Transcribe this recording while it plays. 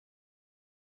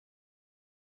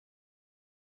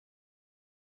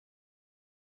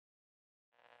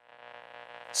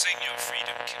Sing your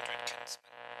freedom, kindred kinsman.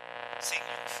 Sing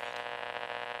your freedom.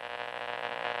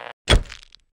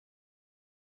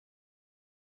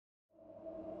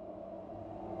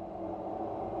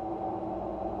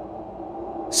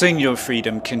 Sing your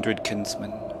freedom, kindred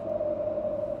kinsman.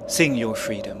 Sing your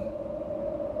freedom.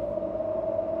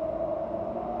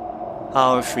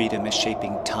 Our freedom is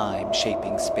shaping time,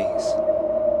 shaping space.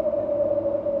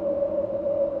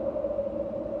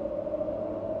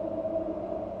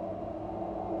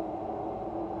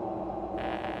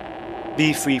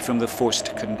 Be free from the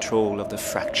forced control of the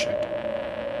fractured.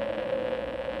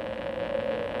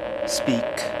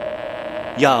 Speak,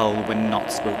 YOWL when not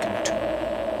spoken to.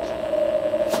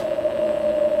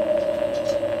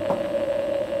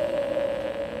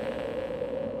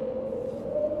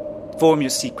 Form your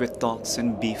secret thoughts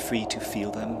and be free to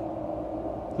feel them.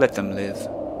 Let them live.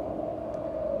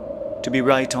 To be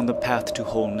right on the path to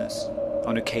wholeness,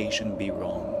 on occasion be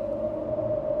wrong.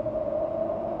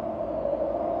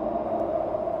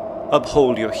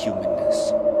 Uphold your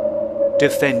humanness.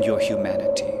 Defend your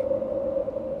humanity.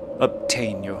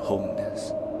 Obtain your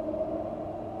wholeness.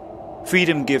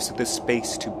 Freedom gives the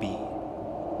space to be.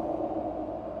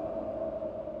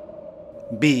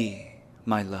 Be,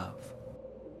 my love.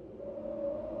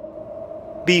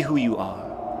 Be who you are.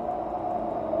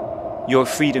 Your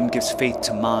freedom gives faith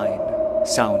to mine,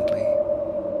 soundly,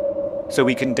 so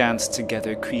we can dance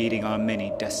together, creating our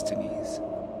many destinies,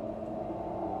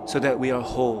 so that we are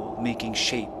whole, making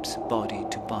shapes body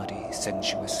to body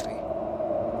sensuously.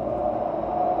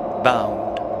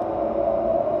 Bound,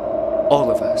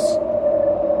 all of us,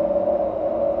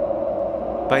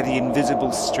 by the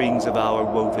invisible strings of our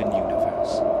woven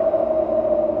universe.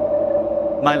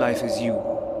 My life is you.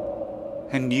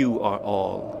 And you are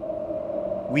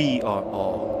all. We are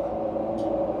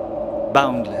all.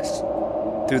 Boundless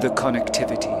through the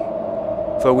connectivity,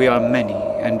 for we are many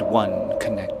and one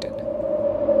connected.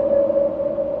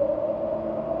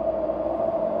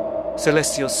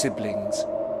 Celestial siblings,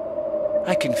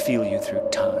 I can feel you through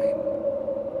time.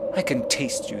 I can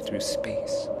taste you through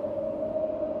space.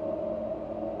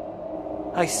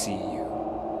 I see you,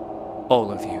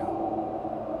 all of you.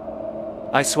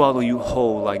 I swallow you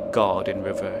whole like God in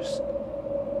reverse,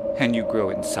 and you grow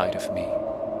inside of me.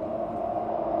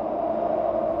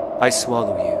 I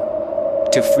swallow you,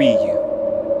 to free you,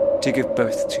 to give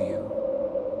birth to you,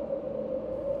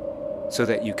 so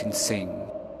that you can sing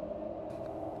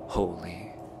wholly.